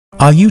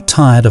Are you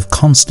tired of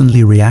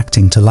constantly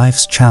reacting to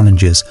life's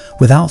challenges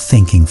without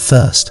thinking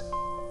first?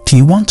 Do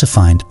you want to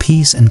find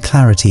peace and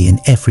clarity in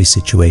every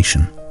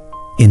situation?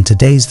 In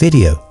today's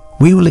video,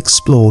 we will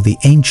explore the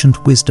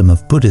ancient wisdom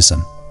of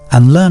Buddhism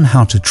and learn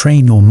how to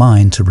train your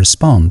mind to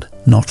respond,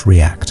 not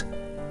react.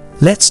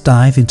 Let's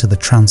dive into the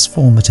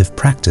transformative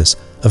practice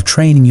of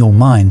training your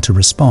mind to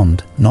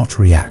respond, not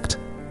react.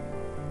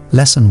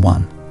 Lesson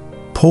 1.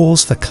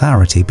 Pause for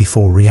clarity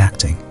before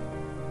reacting.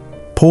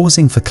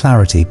 Pausing for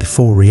clarity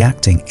before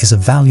reacting is a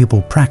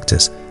valuable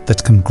practice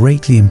that can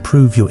greatly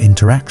improve your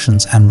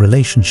interactions and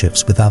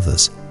relationships with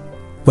others.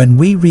 When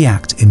we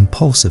react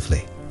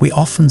impulsively, we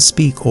often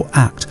speak or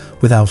act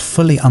without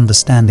fully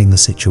understanding the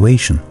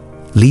situation,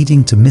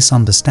 leading to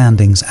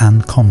misunderstandings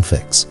and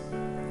conflicts.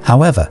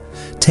 However,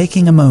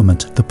 taking a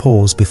moment to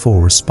pause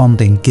before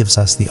responding gives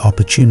us the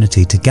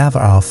opportunity to gather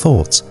our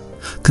thoughts,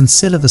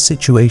 consider the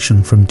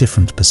situation from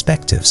different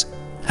perspectives,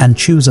 and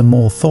choose a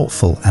more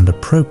thoughtful and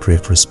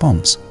appropriate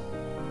response.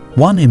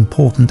 One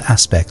important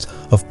aspect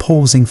of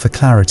pausing for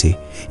clarity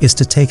is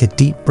to take a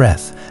deep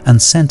breath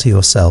and center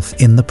yourself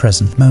in the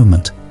present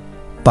moment.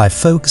 By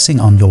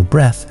focusing on your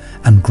breath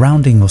and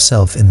grounding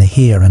yourself in the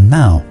here and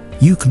now,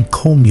 you can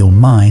calm your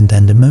mind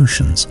and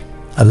emotions,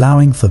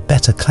 allowing for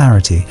better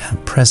clarity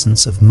and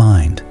presence of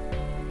mind.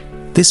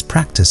 This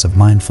practice of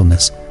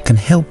mindfulness can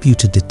help you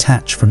to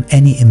detach from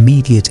any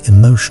immediate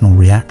emotional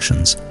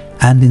reactions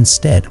and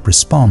instead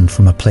respond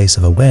from a place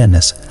of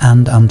awareness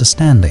and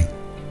understanding.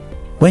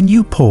 When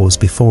you pause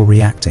before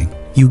reacting,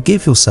 you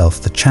give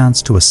yourself the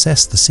chance to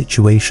assess the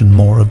situation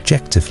more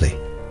objectively.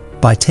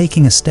 By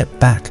taking a step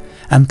back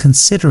and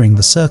considering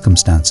the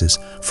circumstances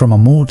from a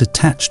more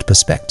detached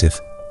perspective,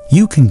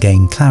 you can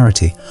gain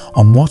clarity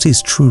on what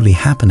is truly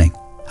happening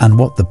and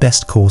what the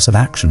best course of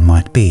action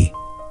might be.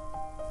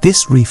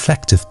 This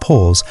reflective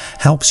pause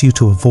helps you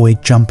to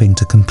avoid jumping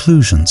to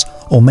conclusions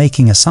or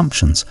making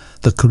assumptions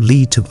that could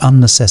lead to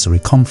unnecessary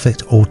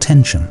conflict or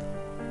tension.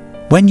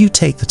 When you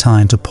take the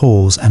time to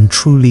pause and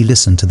truly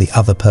listen to the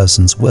other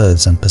person's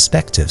words and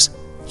perspectives,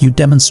 you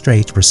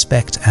demonstrate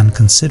respect and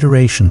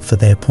consideration for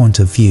their point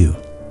of view.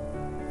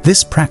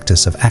 This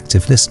practice of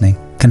active listening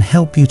can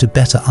help you to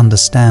better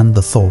understand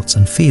the thoughts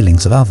and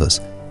feelings of others,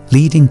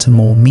 leading to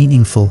more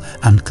meaningful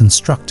and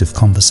constructive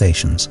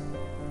conversations.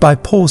 By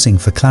pausing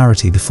for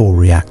clarity before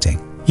reacting,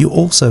 you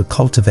also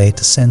cultivate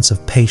a sense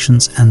of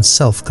patience and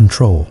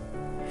self-control.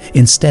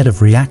 Instead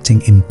of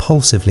reacting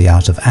impulsively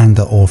out of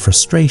anger or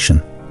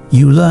frustration,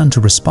 you learn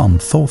to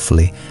respond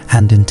thoughtfully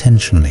and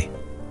intentionally.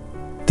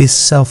 This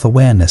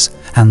self-awareness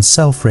and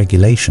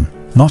self-regulation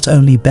not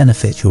only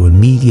benefit your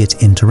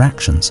immediate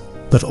interactions,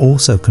 but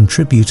also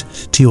contribute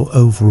to your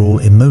overall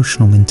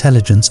emotional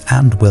intelligence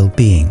and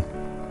well-being.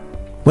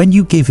 When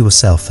you give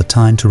yourself the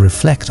time to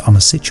reflect on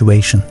a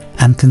situation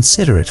and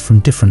consider it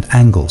from different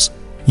angles,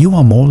 you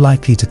are more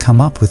likely to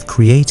come up with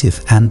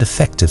creative and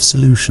effective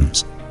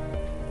solutions.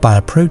 By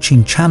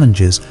approaching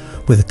challenges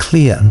with a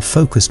clear and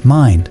focused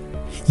mind,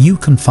 you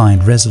can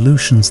find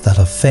resolutions that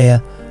are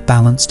fair,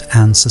 balanced,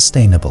 and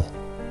sustainable.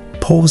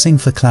 Pausing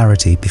for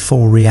clarity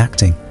before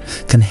reacting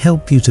can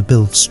help you to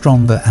build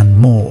stronger and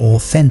more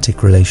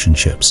authentic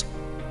relationships.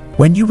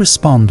 When you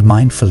respond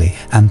mindfully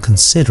and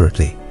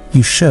considerately,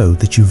 you show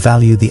that you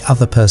value the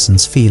other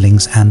person's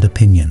feelings and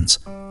opinions.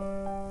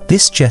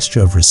 This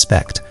gesture of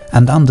respect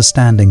and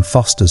understanding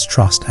fosters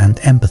trust and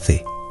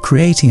empathy,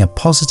 creating a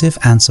positive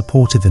and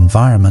supportive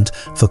environment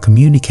for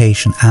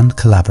communication and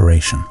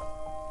collaboration.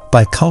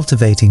 By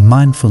cultivating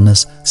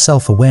mindfulness,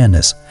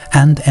 self-awareness,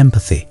 and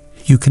empathy,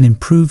 you can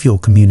improve your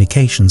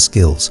communication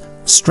skills,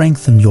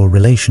 strengthen your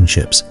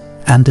relationships,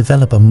 and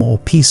develop a more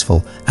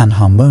peaceful and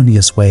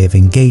harmonious way of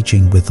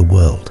engaging with the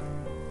world.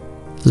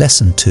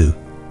 Lesson 2.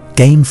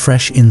 Gain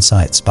fresh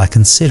insights by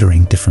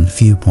considering different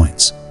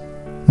viewpoints.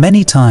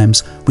 Many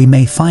times, we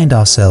may find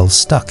ourselves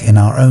stuck in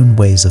our own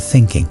ways of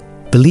thinking,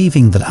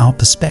 believing that our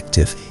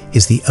perspective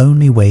is the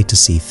only way to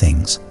see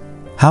things.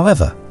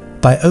 However,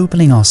 by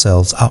opening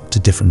ourselves up to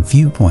different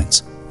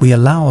viewpoints, we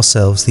allow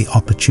ourselves the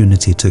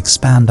opportunity to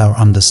expand our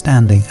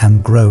understanding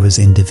and grow as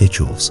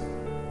individuals.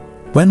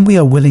 When we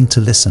are willing to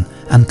listen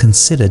and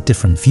consider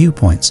different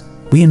viewpoints,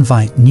 we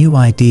invite new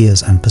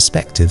ideas and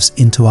perspectives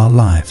into our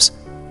lives.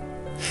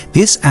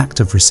 This act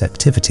of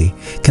receptivity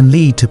can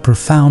lead to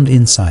profound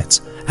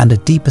insights and a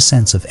deeper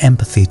sense of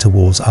empathy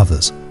towards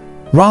others.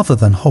 Rather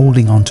than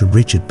holding on to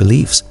rigid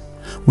beliefs,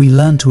 we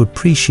learn to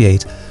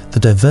appreciate the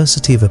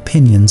diversity of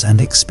opinions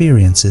and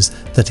experiences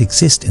that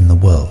exist in the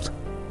world.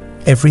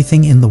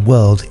 Everything in the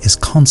world is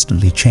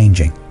constantly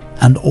changing,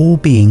 and all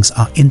beings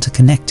are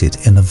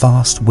interconnected in a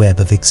vast web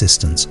of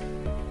existence.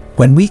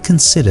 When we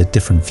consider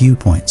different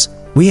viewpoints,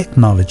 we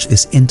acknowledge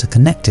this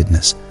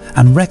interconnectedness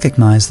and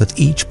recognize that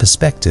each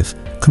perspective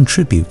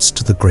contributes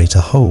to the greater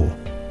whole.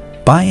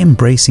 By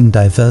embracing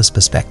diverse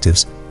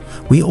perspectives,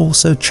 we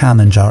also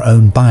challenge our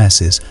own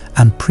biases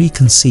and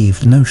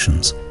preconceived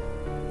notions.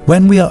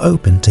 When we are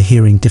open to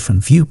hearing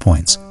different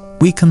viewpoints,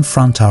 we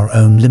confront our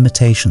own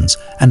limitations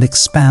and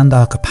expand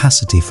our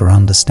capacity for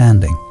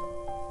understanding.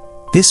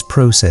 This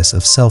process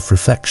of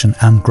self-reflection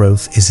and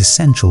growth is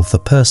essential for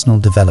personal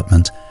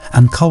development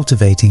and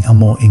cultivating a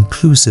more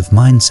inclusive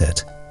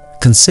mindset.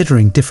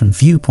 Considering different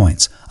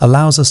viewpoints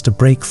allows us to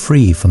break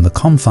free from the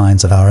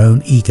confines of our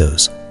own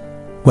egos.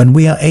 When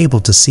we are able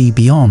to see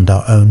beyond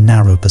our own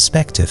narrow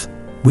perspective,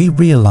 we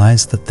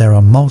realize that there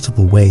are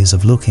multiple ways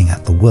of looking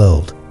at the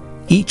world,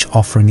 each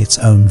offering its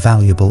own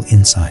valuable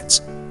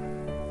insights.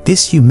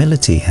 This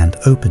humility and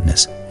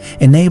openness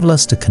enable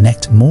us to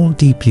connect more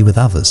deeply with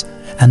others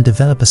and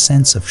develop a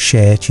sense of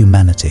shared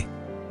humanity.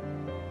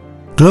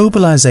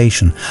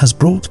 Globalization has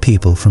brought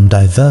people from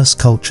diverse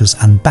cultures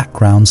and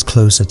backgrounds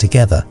closer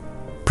together,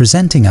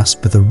 presenting us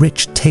with a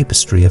rich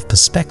tapestry of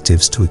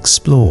perspectives to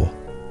explore.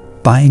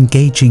 By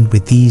engaging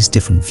with these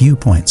different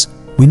viewpoints,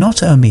 we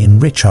not only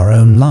enrich our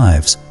own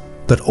lives,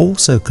 but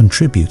also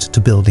contribute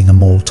to building a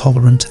more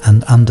tolerant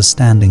and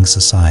understanding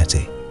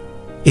society.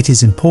 It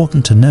is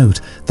important to note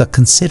that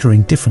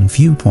considering different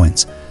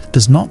viewpoints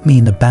does not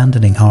mean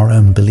abandoning our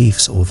own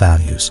beliefs or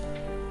values.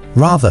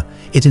 Rather,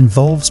 it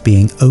involves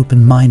being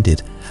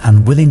open-minded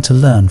and willing to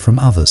learn from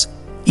others,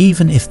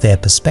 even if their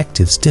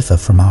perspectives differ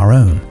from our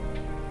own.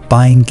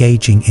 By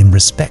engaging in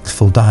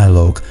respectful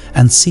dialogue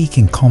and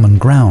seeking common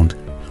ground,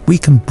 we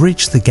can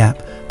bridge the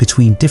gap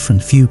between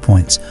different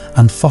viewpoints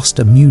and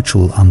foster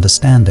mutual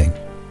understanding.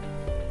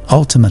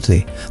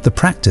 Ultimately, the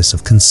practice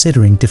of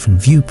considering different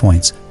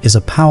viewpoints is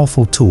a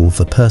powerful tool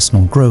for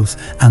personal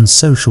growth and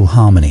social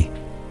harmony.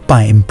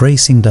 By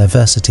embracing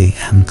diversity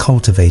and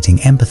cultivating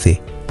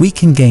empathy, we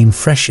can gain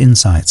fresh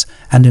insights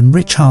and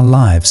enrich our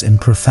lives in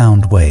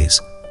profound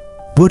ways.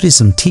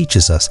 Buddhism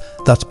teaches us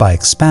that by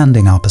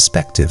expanding our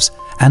perspectives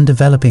and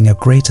developing a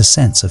greater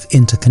sense of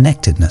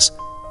interconnectedness,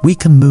 we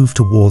can move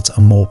towards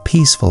a more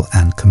peaceful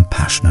and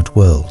compassionate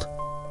world.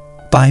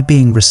 By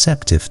being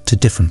receptive to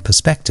different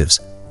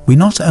perspectives, we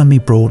not only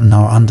broaden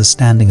our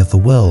understanding of the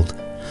world,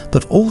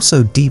 but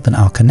also deepen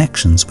our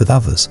connections with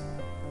others.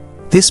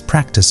 This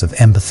practice of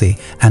empathy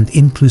and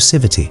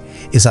inclusivity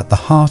is at the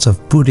heart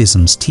of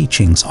Buddhism's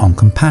teachings on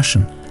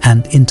compassion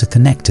and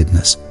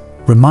interconnectedness,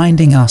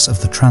 reminding us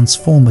of the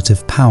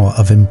transformative power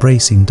of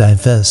embracing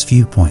diverse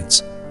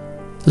viewpoints.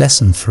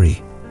 Lesson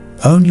 3.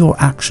 Own your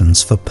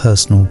actions for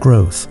personal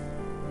growth.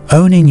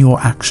 Owning your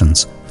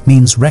actions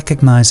means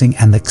recognizing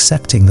and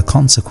accepting the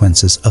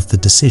consequences of the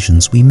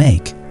decisions we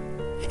make.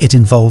 It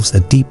involves a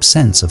deep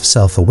sense of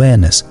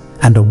self-awareness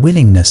and a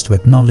willingness to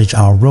acknowledge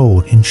our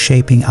role in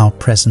shaping our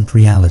present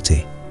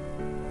reality.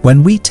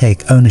 When we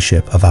take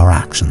ownership of our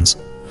actions,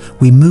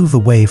 we move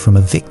away from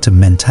a victim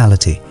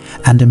mentality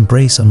and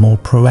embrace a more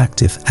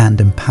proactive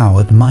and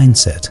empowered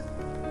mindset.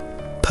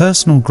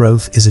 Personal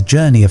growth is a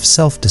journey of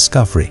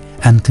self-discovery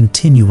and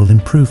continual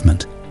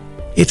improvement.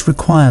 It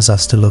requires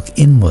us to look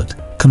inward,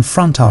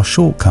 confront our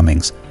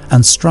shortcomings,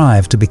 and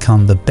strive to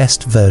become the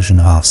best version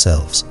of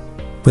ourselves.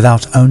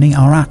 Without owning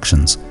our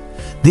actions,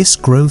 this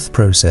growth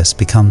process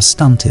becomes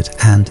stunted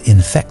and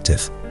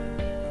ineffective.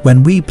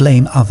 When we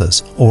blame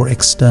others or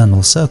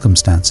external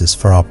circumstances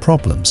for our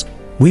problems,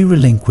 we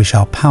relinquish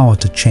our power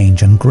to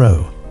change and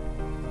grow.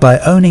 By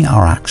owning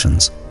our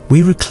actions,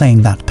 we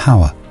reclaim that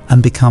power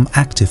and become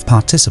active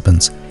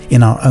participants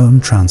in our own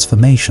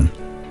transformation.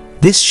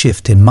 This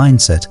shift in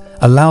mindset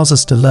allows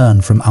us to learn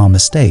from our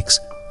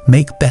mistakes,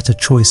 make better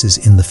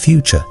choices in the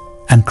future,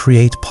 and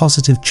create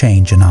positive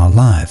change in our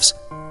lives.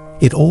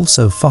 It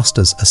also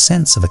fosters a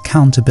sense of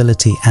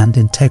accountability and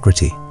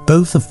integrity,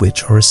 both of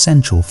which are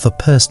essential for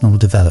personal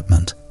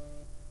development.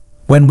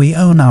 When we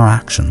own our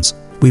actions,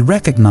 we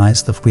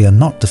recognize that we are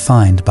not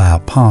defined by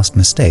our past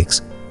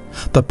mistakes,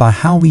 but by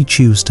how we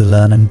choose to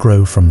learn and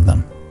grow from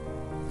them.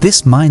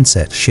 This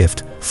mindset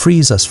shift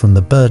frees us from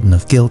the burden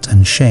of guilt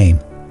and shame,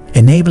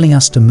 enabling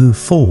us to move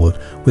forward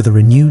with a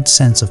renewed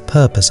sense of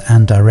purpose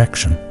and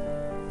direction.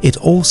 It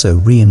also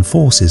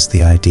reinforces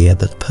the idea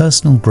that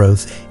personal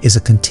growth is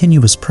a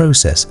continuous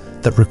process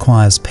that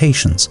requires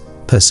patience,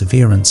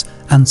 perseverance,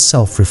 and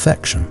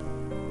self-reflection.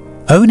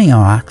 Owning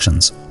our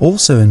actions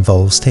also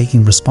involves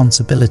taking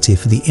responsibility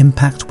for the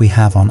impact we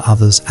have on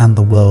others and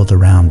the world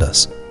around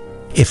us.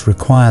 It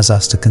requires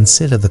us to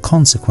consider the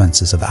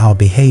consequences of our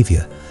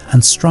behavior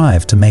and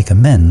strive to make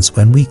amends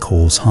when we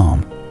cause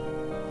harm.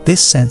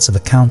 This sense of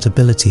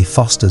accountability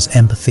fosters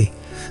empathy,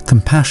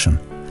 compassion,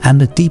 and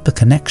a deeper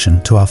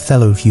connection to our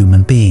fellow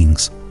human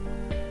beings.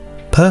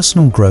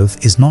 Personal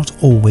growth is not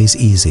always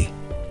easy.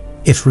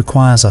 It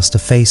requires us to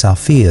face our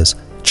fears,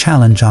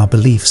 challenge our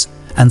beliefs,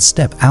 and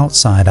step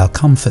outside our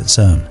comfort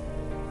zone.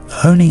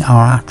 Owning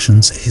our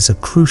actions is a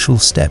crucial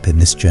step in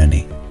this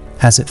journey,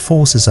 as it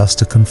forces us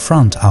to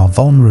confront our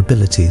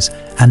vulnerabilities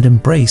and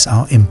embrace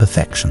our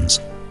imperfections.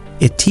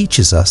 It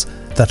teaches us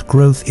that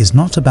growth is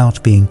not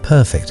about being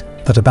perfect,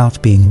 but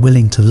about being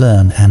willing to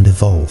learn and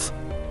evolve.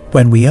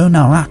 When we own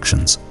our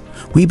actions,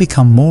 we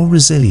become more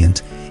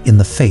resilient in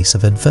the face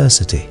of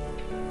adversity.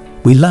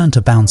 We learn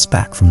to bounce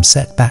back from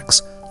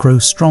setbacks, grow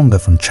stronger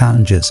from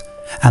challenges,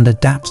 and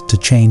adapt to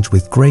change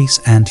with grace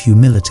and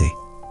humility.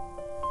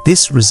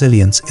 This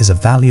resilience is a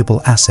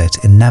valuable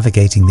asset in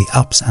navigating the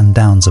ups and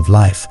downs of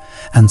life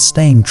and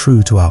staying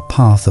true to our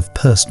path of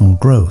personal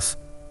growth.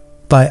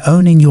 By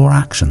owning your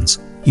actions,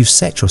 you've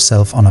set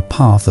yourself on a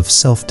path of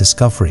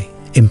self-discovery,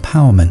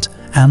 empowerment,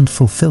 and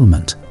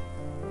fulfillment.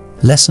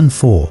 Lesson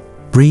 4.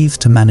 Breathe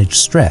to manage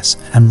stress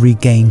and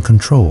regain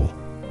control.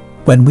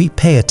 When we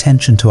pay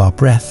attention to our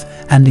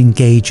breath and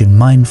engage in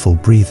mindful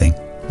breathing,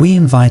 we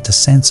invite a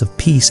sense of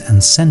peace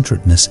and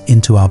centeredness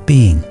into our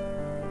being.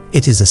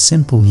 It is a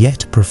simple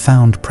yet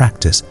profound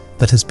practice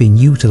that has been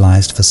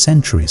utilized for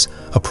centuries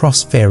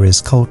across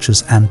various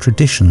cultures and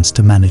traditions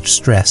to manage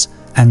stress,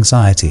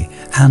 anxiety,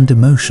 and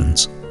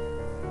emotions.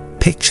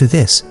 Picture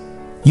this.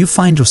 You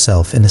find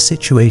yourself in a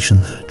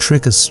situation that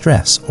triggers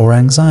stress or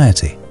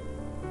anxiety.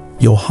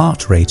 Your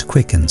heart rate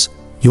quickens,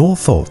 your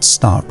thoughts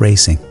start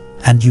racing,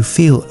 and you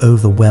feel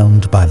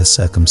overwhelmed by the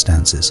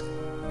circumstances.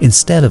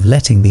 Instead of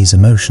letting these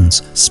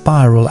emotions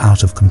spiral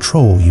out of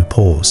control, you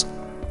pause.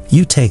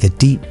 You take a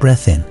deep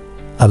breath in,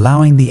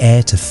 allowing the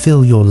air to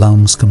fill your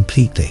lungs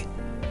completely.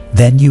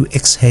 Then you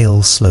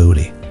exhale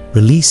slowly,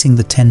 releasing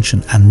the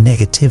tension and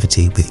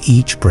negativity with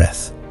each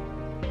breath.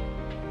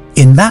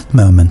 In that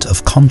moment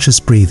of conscious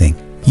breathing,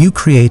 you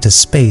create a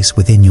space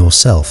within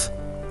yourself,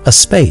 a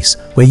space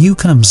where you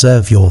can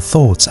observe your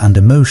thoughts and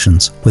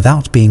emotions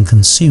without being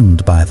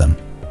consumed by them.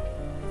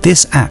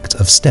 This act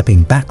of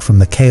stepping back from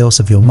the chaos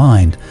of your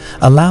mind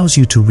allows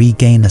you to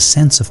regain a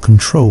sense of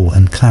control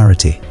and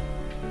clarity.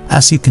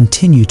 As you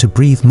continue to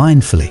breathe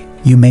mindfully,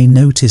 you may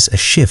notice a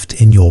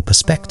shift in your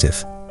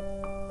perspective.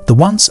 The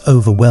once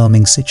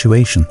overwhelming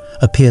situation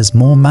appears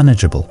more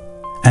manageable,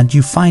 and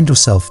you find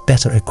yourself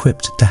better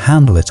equipped to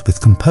handle it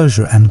with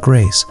composure and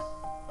grace.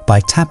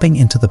 By tapping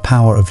into the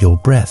power of your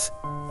breath,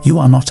 you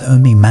are not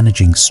only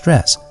managing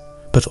stress,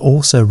 but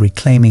also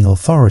reclaiming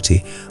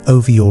authority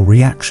over your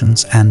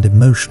reactions and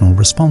emotional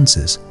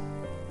responses.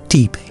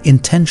 Deep,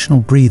 intentional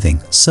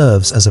breathing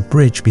serves as a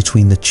bridge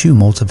between the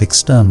tumult of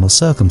external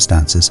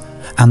circumstances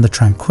and the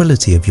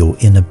tranquility of your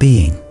inner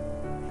being.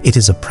 It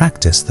is a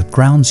practice that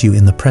grounds you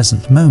in the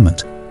present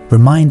moment,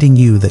 reminding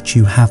you that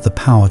you have the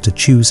power to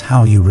choose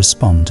how you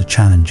respond to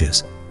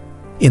challenges.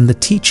 In the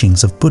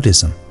teachings of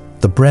Buddhism,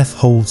 the breath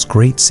holds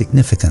great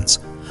significance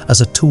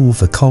as a tool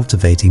for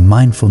cultivating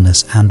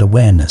mindfulness and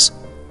awareness.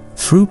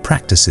 Through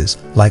practices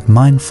like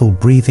mindful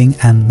breathing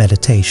and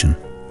meditation,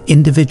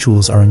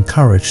 individuals are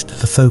encouraged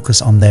to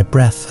focus on their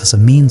breath as a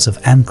means of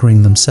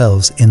anchoring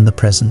themselves in the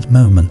present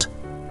moment.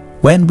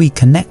 When we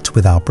connect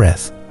with our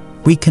breath,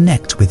 we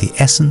connect with the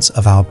essence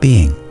of our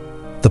being,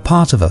 the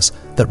part of us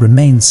that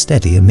remains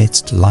steady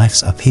amidst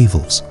life's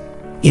upheavals.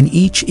 In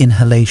each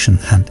inhalation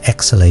and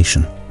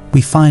exhalation,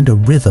 we find a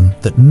rhythm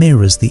that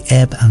mirrors the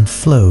ebb and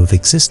flow of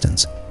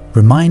existence,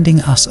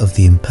 reminding us of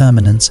the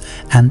impermanence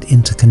and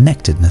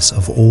interconnectedness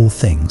of all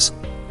things.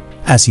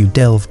 As you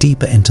delve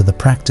deeper into the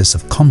practice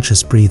of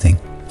conscious breathing,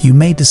 you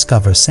may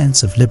discover a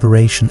sense of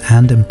liberation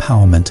and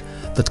empowerment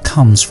that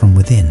comes from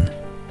within.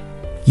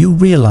 You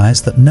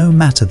realize that no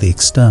matter the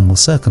external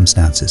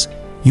circumstances,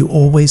 you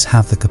always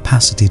have the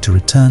capacity to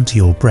return to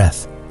your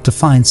breath, to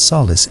find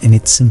solace in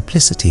its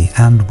simplicity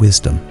and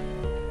wisdom.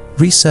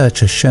 Research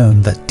has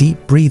shown that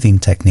deep breathing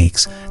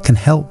techniques can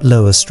help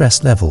lower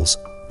stress levels,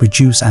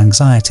 reduce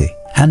anxiety,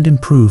 and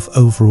improve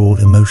overall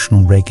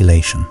emotional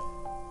regulation.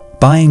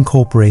 By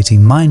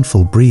incorporating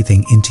mindful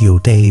breathing into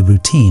your daily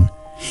routine,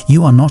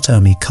 you are not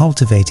only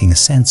cultivating a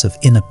sense of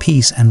inner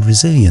peace and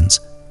resilience,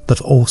 but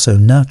also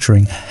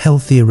nurturing a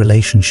healthier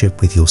relationship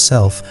with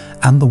yourself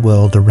and the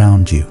world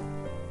around you.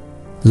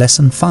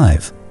 Lesson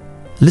 5.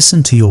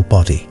 Listen to your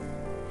body.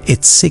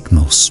 It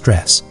signals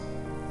stress.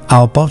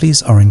 Our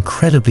bodies are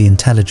incredibly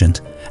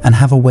intelligent and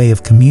have a way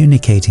of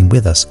communicating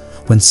with us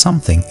when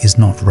something is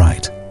not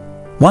right.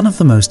 One of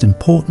the most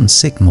important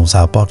signals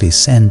our bodies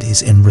send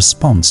is in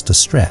response to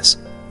stress.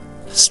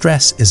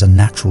 Stress is a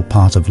natural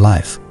part of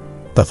life,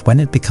 but when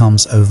it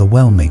becomes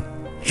overwhelming,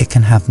 it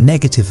can have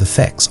negative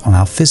effects on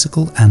our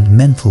physical and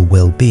mental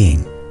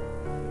well-being.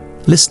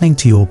 Listening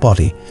to your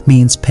body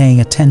means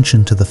paying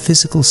attention to the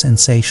physical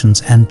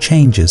sensations and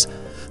changes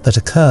that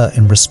occur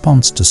in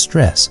response to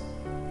stress.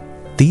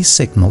 These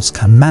signals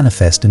can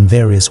manifest in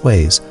various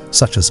ways,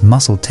 such as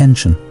muscle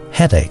tension,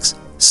 headaches,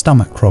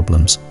 stomach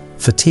problems,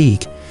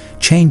 fatigue,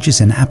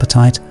 changes in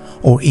appetite,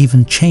 or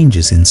even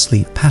changes in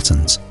sleep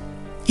patterns.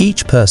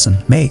 Each person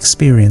may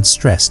experience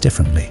stress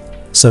differently,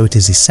 so it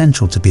is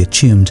essential to be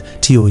attuned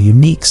to your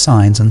unique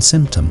signs and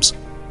symptoms.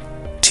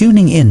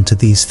 Tuning in to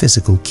these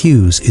physical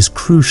cues is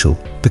crucial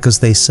because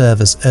they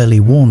serve as early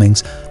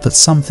warnings that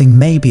something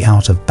may be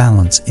out of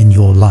balance in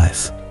your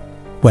life.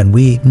 When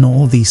we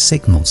ignore these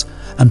signals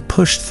and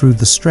push through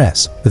the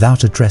stress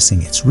without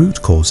addressing its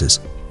root causes,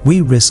 we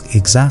risk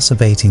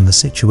exacerbating the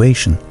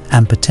situation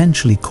and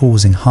potentially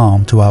causing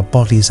harm to our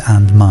bodies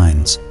and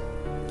minds.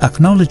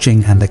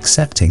 Acknowledging and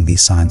accepting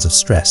these signs of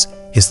stress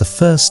is the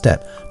first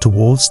step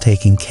towards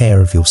taking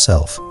care of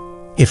yourself.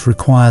 It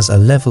requires a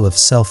level of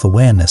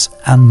self-awareness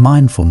and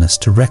mindfulness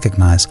to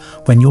recognize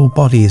when your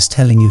body is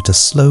telling you to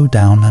slow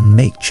down and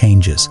make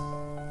changes.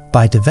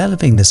 By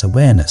developing this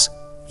awareness,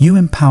 you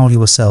empower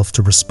yourself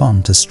to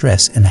respond to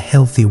stress in a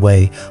healthy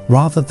way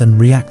rather than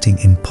reacting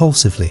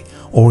impulsively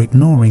or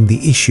ignoring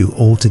the issue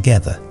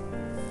altogether.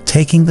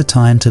 Taking the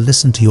time to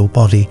listen to your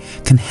body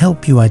can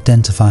help you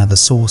identify the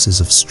sources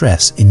of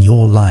stress in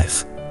your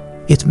life.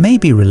 It may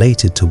be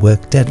related to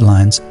work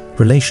deadlines,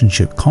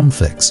 relationship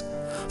conflicts,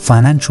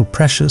 financial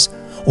pressures,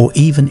 or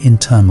even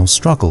internal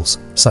struggles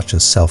such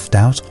as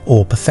self-doubt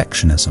or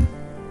perfectionism.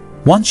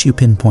 Once you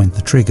pinpoint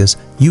the triggers,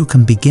 you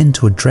can begin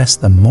to address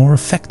them more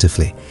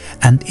effectively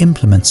and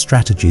implement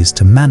strategies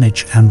to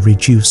manage and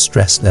reduce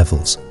stress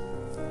levels.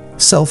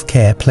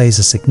 Self-care plays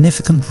a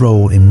significant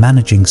role in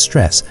managing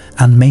stress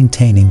and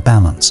maintaining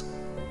balance.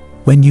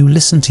 When you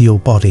listen to your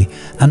body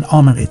and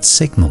honor its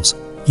signals,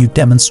 you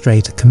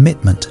demonstrate a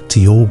commitment to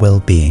your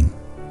well-being.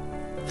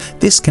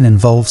 This can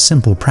involve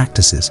simple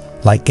practices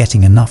like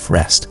getting enough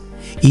rest,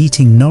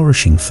 eating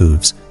nourishing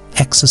foods,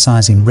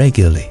 exercising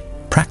regularly,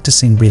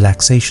 practicing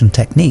relaxation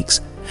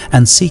techniques,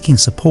 and seeking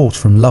support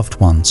from loved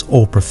ones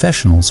or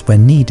professionals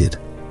when needed.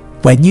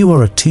 When you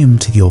are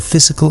attuned to your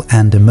physical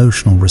and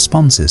emotional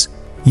responses,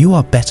 you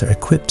are better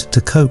equipped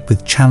to cope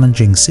with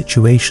challenging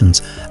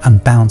situations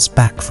and bounce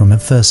back from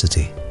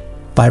adversity.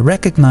 By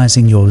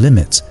recognizing your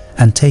limits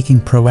and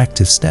taking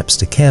proactive steps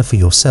to care for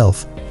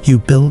yourself, you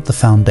build the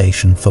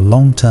foundation for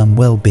long-term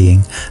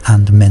well-being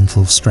and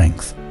mental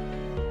strength.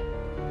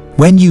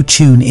 When you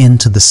tune in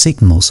to the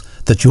signals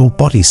that your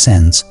body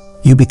sends,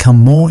 you become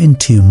more in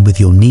tune with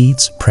your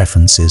needs,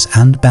 preferences,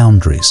 and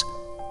boundaries.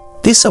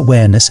 This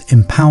awareness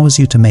empowers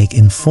you to make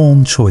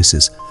informed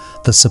choices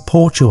that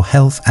support your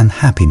health and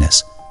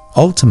happiness,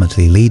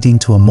 ultimately leading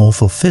to a more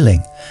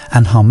fulfilling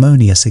and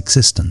harmonious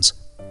existence.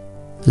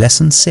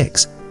 Lesson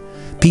 6.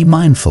 Be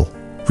mindful,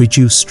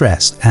 reduce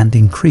stress, and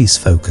increase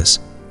focus.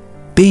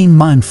 Being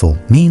mindful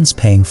means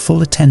paying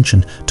full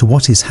attention to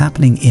what is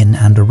happening in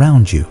and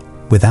around you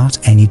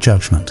without any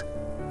judgment.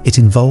 It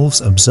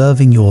involves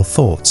observing your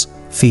thoughts,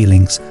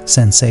 feelings,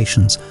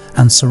 sensations,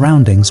 and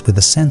surroundings with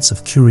a sense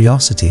of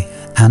curiosity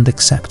and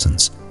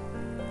acceptance.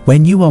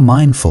 When you are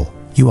mindful,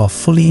 you are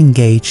fully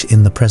engaged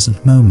in the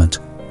present moment,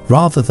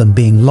 rather than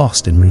being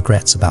lost in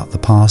regrets about the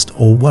past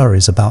or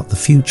worries about the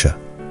future.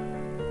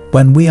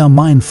 When we are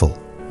mindful,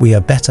 we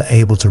are better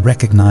able to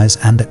recognize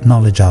and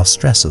acknowledge our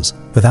stressors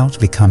without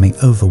becoming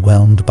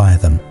overwhelmed by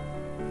them.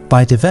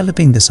 By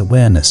developing this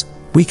awareness,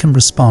 we can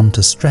respond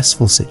to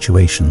stressful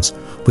situations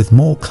with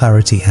more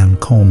clarity and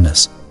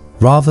calmness,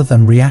 rather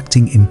than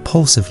reacting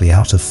impulsively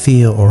out of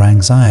fear or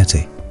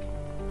anxiety.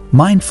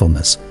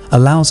 Mindfulness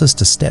allows us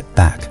to step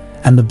back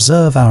and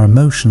observe our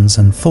emotions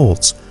and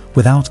thoughts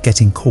without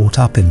getting caught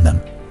up in them,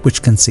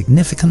 which can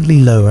significantly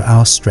lower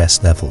our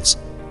stress levels.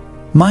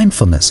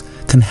 Mindfulness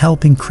can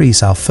help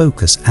increase our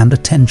focus and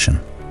attention.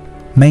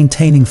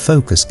 Maintaining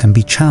focus can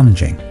be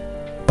challenging.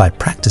 By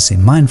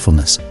practicing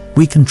mindfulness,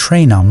 we can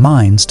train our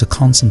minds to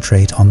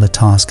concentrate on the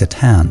task at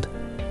hand,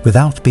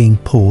 without being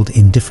pulled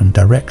in different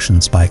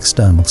directions by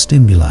external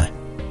stimuli.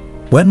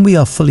 When we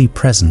are fully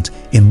present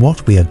in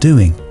what we are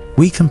doing,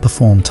 we can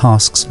perform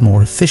tasks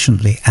more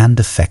efficiently and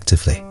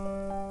effectively.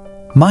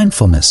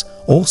 Mindfulness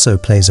also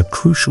plays a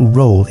crucial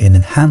role in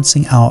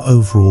enhancing our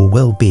overall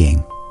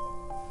well-being.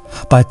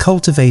 By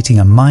cultivating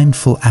a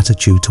mindful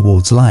attitude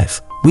towards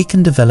life, we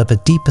can develop a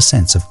deeper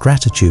sense of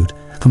gratitude,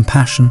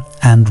 compassion,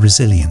 and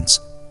resilience.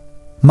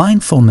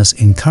 Mindfulness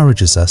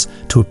encourages us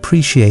to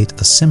appreciate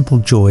the simple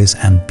joys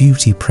and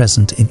beauty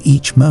present in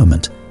each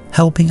moment,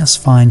 helping us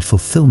find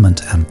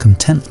fulfillment and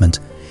contentment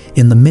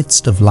in the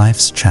midst of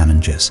life's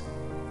challenges.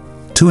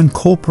 To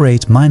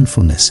incorporate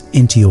mindfulness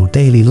into your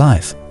daily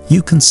life,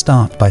 you can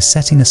start by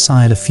setting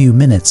aside a few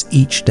minutes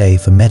each day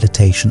for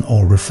meditation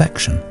or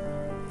reflection.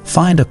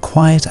 Find a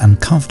quiet and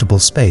comfortable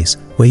space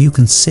where you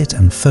can sit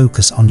and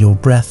focus on your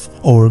breath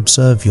or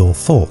observe your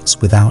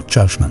thoughts without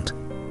judgment.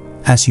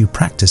 As you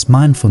practice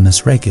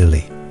mindfulness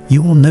regularly,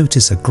 you will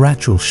notice a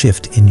gradual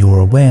shift in your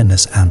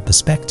awareness and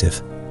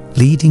perspective,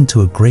 leading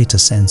to a greater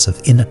sense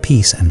of inner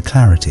peace and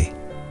clarity.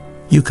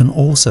 You can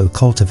also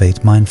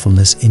cultivate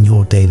mindfulness in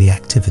your daily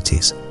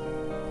activities.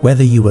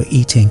 Whether you are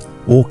eating,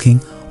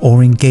 walking,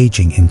 or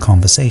engaging in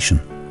conversation,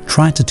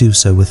 try to do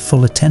so with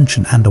full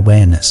attention and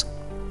awareness.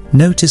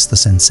 Notice the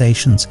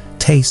sensations,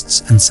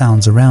 tastes, and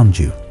sounds around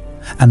you,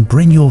 and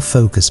bring your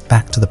focus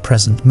back to the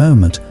present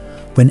moment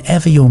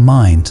whenever your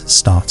mind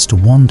starts to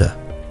wander.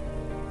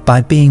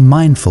 By being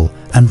mindful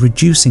and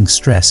reducing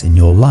stress in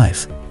your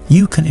life,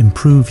 you can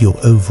improve your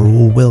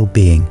overall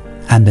well-being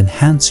and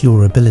enhance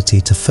your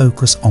ability to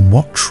focus on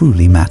what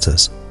truly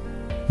matters.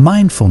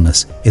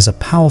 Mindfulness is a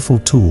powerful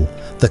tool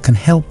that can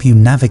help you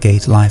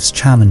navigate life's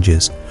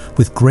challenges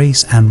with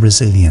grace and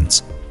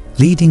resilience,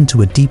 leading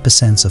to a deeper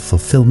sense of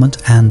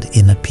fulfillment and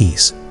inner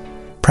peace.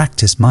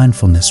 Practice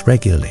mindfulness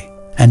regularly,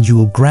 and you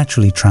will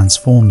gradually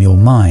transform your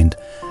mind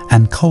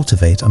and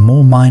cultivate a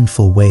more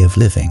mindful way of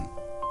living.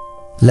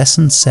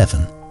 Lesson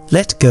 7.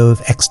 Let go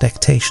of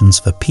expectations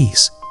for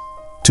peace.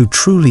 To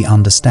truly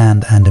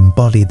understand and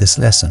embody this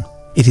lesson,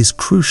 it is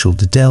crucial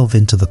to delve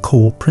into the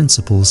core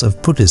principles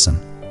of Buddhism,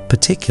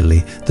 particularly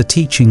the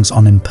teachings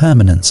on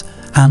impermanence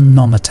and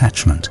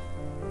non-attachment.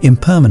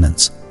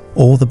 Impermanence,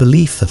 or the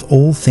belief that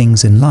all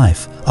things in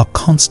life are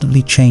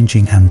constantly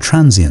changing and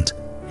transient,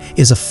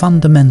 is a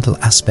fundamental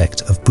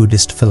aspect of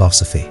Buddhist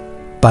philosophy.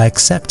 By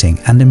accepting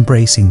and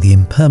embracing the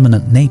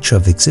impermanent nature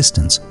of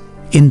existence,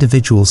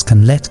 individuals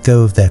can let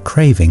go of their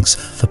cravings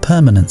for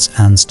permanence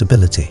and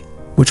stability,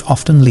 which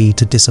often lead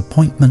to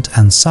disappointment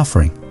and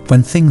suffering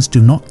when things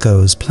do not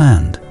go as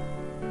planned.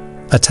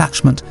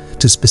 Attachment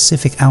to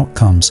specific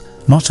outcomes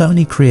not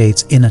only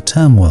creates inner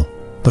turmoil,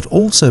 but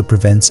also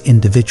prevents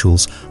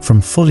individuals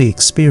from fully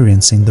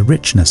experiencing the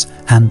richness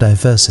and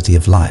diversity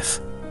of life.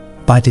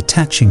 By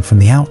detaching from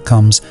the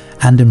outcomes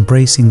and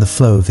embracing the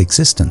flow of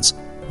existence,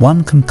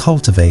 one can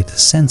cultivate a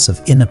sense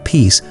of inner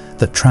peace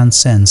that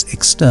transcends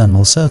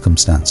external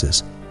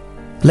circumstances.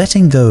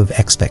 Letting go of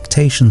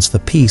expectations for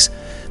peace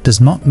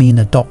does not mean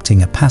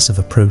adopting a passive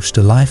approach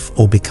to life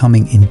or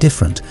becoming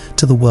indifferent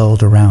to the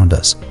world around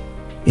us.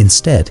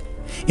 Instead,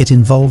 it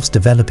involves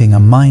developing a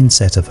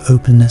mindset of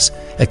openness,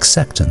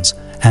 acceptance,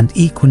 and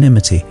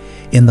equanimity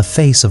in the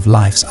face of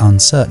life's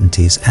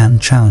uncertainties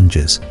and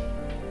challenges.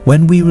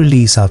 When we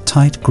release our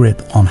tight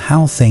grip on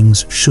how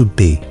things should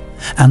be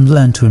and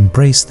learn to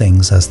embrace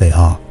things as they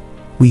are,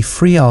 we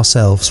free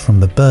ourselves from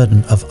the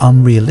burden of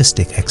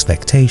unrealistic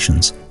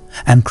expectations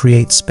and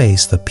create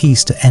space for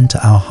peace to enter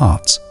our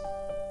hearts.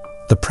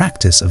 The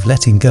practice of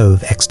letting go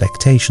of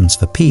expectations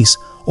for peace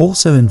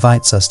also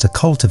invites us to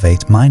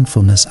cultivate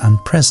mindfulness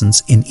and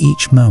presence in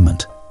each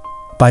moment.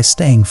 By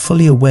staying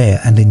fully aware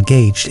and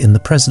engaged in the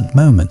present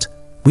moment,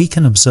 we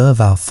can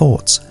observe our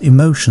thoughts,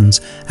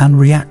 emotions, and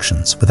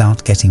reactions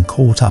without getting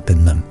caught up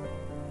in them.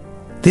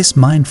 This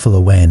mindful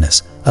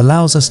awareness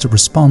allows us to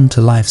respond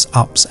to life's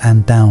ups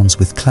and downs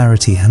with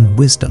clarity and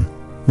wisdom,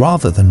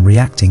 rather than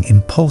reacting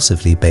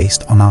impulsively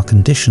based on our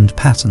conditioned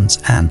patterns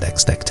and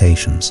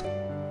expectations.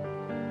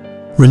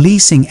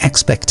 Releasing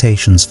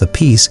expectations for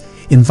peace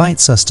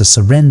invites us to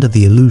surrender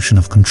the illusion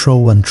of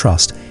control and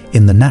trust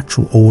in the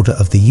natural order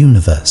of the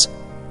universe.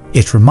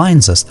 It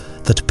reminds us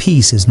that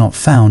peace is not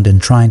found in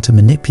trying to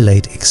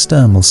manipulate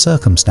external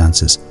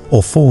circumstances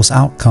or force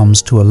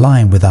outcomes to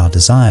align with our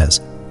desires,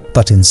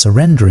 but in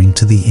surrendering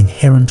to the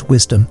inherent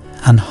wisdom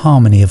and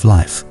harmony of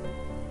life.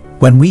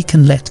 When we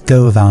can let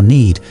go of our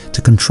need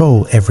to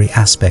control every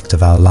aspect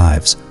of our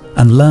lives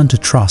and learn to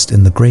trust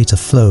in the greater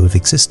flow of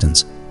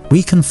existence,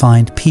 we can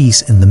find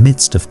peace in the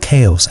midst of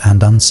chaos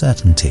and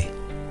uncertainty.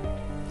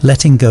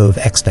 Letting go of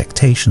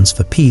expectations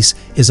for peace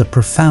is a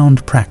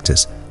profound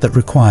practice that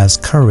requires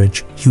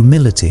courage,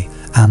 humility,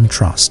 and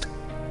trust.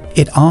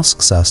 It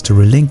asks us to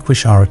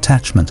relinquish our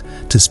attachment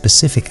to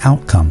specific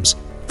outcomes,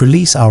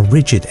 release our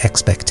rigid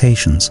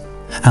expectations,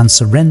 and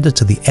surrender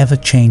to the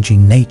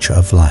ever-changing nature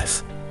of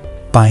life.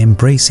 By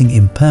embracing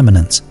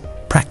impermanence,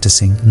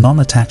 practicing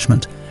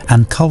non-attachment,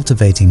 and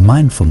cultivating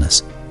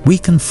mindfulness, we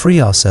can free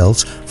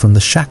ourselves from the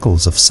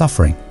shackles of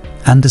suffering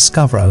and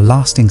discover a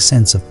lasting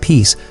sense of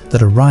peace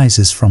that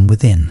arises from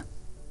within.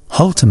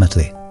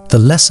 Ultimately, the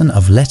lesson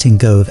of letting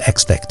go of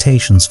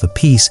expectations for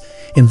peace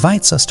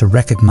invites us to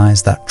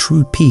recognize that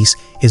true peace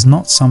is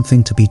not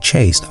something to be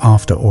chased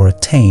after or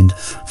attained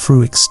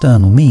through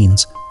external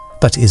means,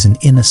 but is an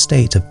inner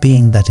state of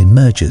being that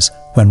emerges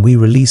when we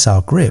release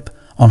our grip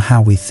on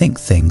how we think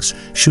things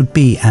should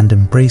be and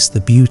embrace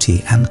the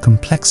beauty and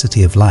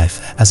complexity of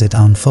life as it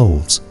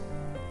unfolds.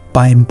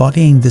 By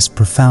embodying this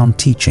profound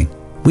teaching,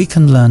 we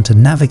can learn to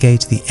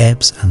navigate the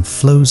ebbs and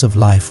flows of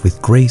life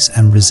with grace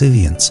and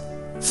resilience,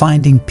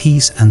 finding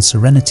peace and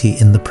serenity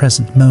in the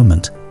present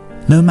moment,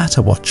 no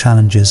matter what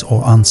challenges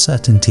or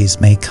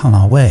uncertainties may come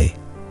our way.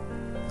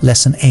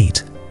 Lesson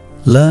 8.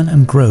 Learn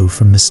and grow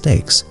from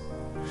mistakes.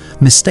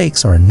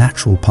 Mistakes are a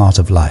natural part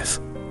of life.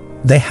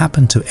 They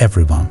happen to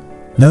everyone,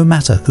 no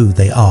matter who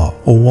they are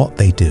or what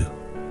they do.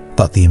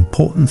 But the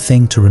important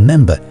thing to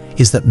remember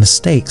is that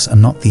mistakes are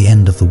not the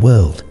end of the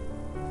world.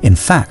 In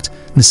fact,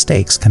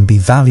 mistakes can be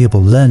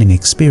valuable learning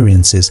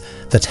experiences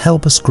that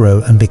help us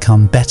grow and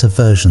become better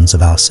versions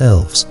of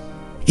ourselves.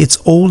 It's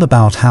all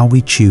about how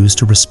we choose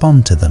to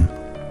respond to them.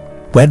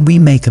 When we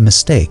make a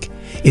mistake,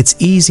 it's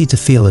easy to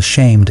feel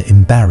ashamed,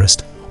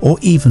 embarrassed, or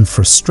even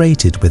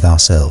frustrated with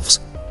ourselves.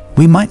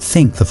 We might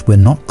think that we're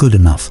not good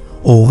enough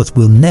or that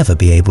we'll never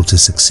be able to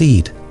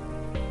succeed.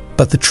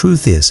 But the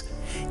truth is,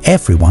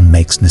 everyone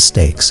makes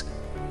mistakes.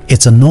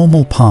 It's a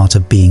normal part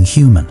of being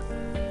human.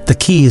 The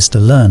key is to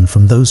learn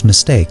from those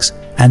mistakes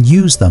and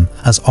use them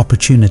as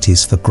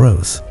opportunities for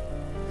growth.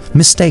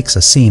 Mistakes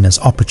are seen as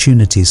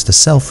opportunities for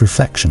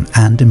self-reflection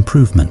and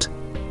improvement.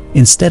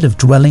 Instead of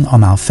dwelling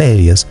on our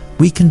failures,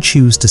 we can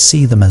choose to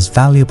see them as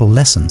valuable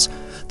lessons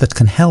that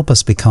can help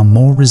us become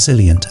more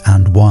resilient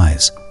and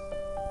wise.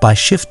 By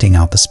shifting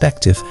our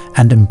perspective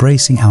and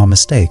embracing our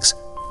mistakes,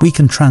 we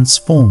can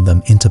transform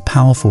them into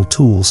powerful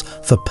tools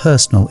for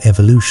personal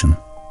evolution.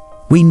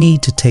 We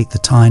need to take the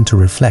time to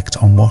reflect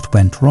on what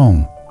went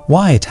wrong,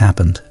 why it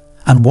happened,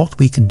 and what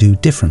we can do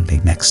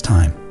differently next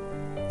time.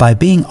 By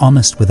being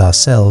honest with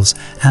ourselves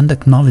and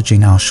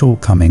acknowledging our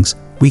shortcomings,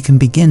 we can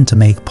begin to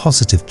make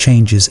positive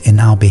changes in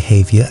our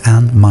behavior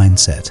and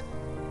mindset.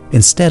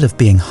 Instead of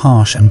being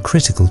harsh and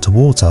critical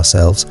towards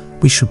ourselves,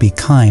 we should be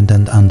kind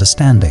and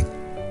understanding.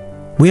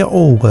 We are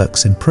all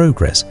works in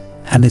progress,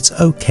 and it's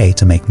okay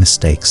to make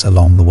mistakes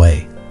along the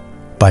way.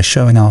 By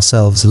showing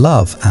ourselves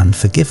love and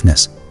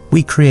forgiveness,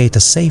 we create a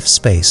safe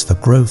space for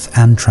growth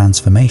and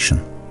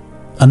transformation.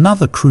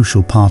 Another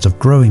crucial part of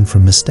growing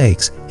from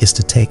mistakes is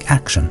to take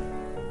action.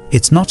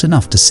 It's not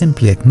enough to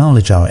simply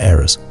acknowledge our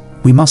errors,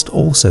 we must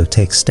also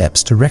take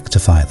steps to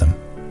rectify them.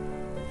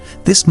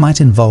 This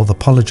might involve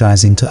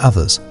apologizing to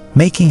others,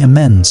 making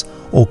amends,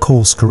 or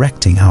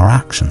course-correcting our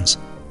actions.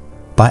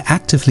 By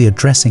actively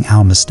addressing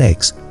our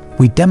mistakes,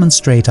 we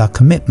demonstrate our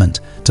commitment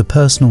to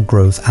personal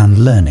growth and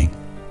learning.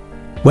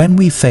 When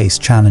we face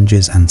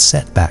challenges and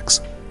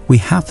setbacks, we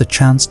have the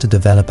chance to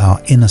develop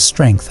our inner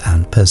strength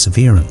and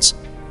perseverance.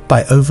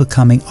 By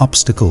overcoming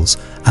obstacles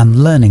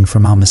and learning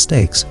from our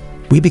mistakes,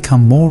 we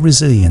become more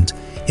resilient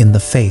in the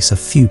face of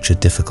future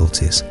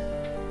difficulties.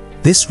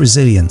 This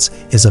resilience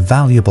is a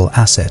valuable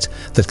asset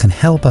that can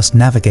help us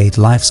navigate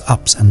life's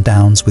ups and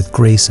downs with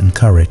grace and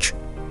courage.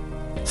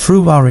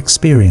 Through our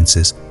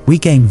experiences, we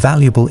gain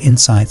valuable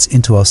insights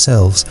into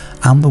ourselves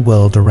and the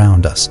world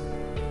around us.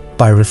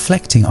 By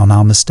reflecting on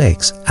our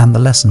mistakes and the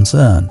lessons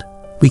learned,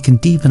 we can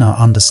deepen our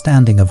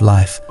understanding of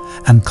life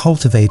and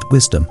cultivate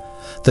wisdom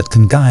that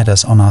can guide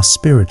us on our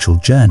spiritual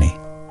journey.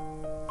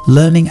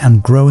 Learning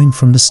and growing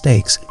from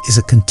mistakes is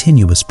a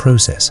continuous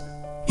process.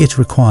 It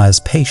requires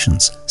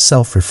patience,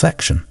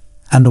 self-reflection,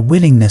 and a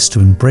willingness to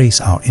embrace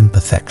our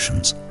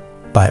imperfections.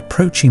 By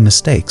approaching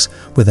mistakes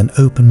with an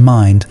open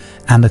mind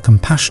and a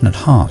compassionate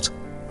heart,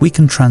 we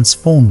can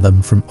transform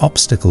them from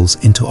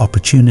obstacles into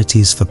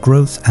opportunities for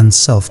growth and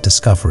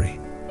self-discovery.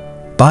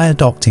 By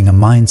adopting a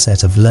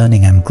mindset of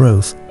learning and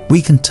growth,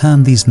 we can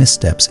turn these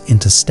missteps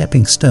into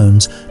stepping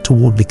stones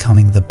toward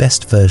becoming the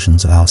best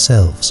versions of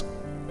ourselves.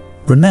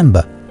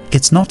 Remember,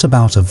 it's not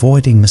about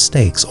avoiding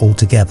mistakes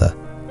altogether,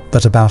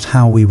 but about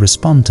how we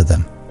respond to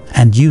them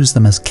and use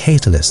them as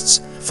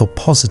catalysts for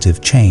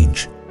positive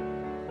change.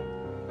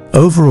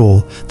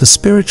 Overall, the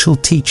spiritual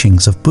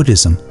teachings of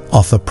Buddhism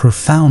offer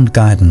profound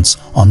guidance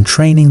on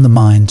training the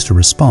mind to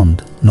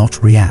respond,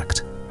 not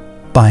react.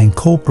 By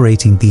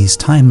incorporating these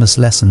timeless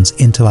lessons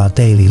into our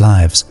daily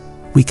lives,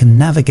 we can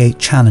navigate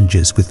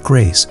challenges with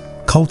grace,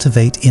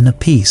 cultivate inner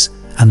peace,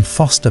 and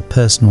foster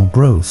personal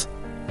growth.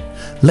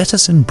 Let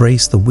us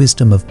embrace the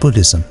wisdom of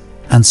Buddhism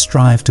and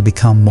strive to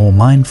become more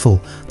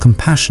mindful,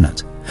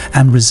 compassionate,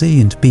 and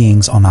resilient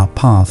beings on our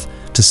path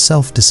to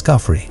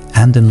self-discovery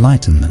and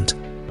enlightenment.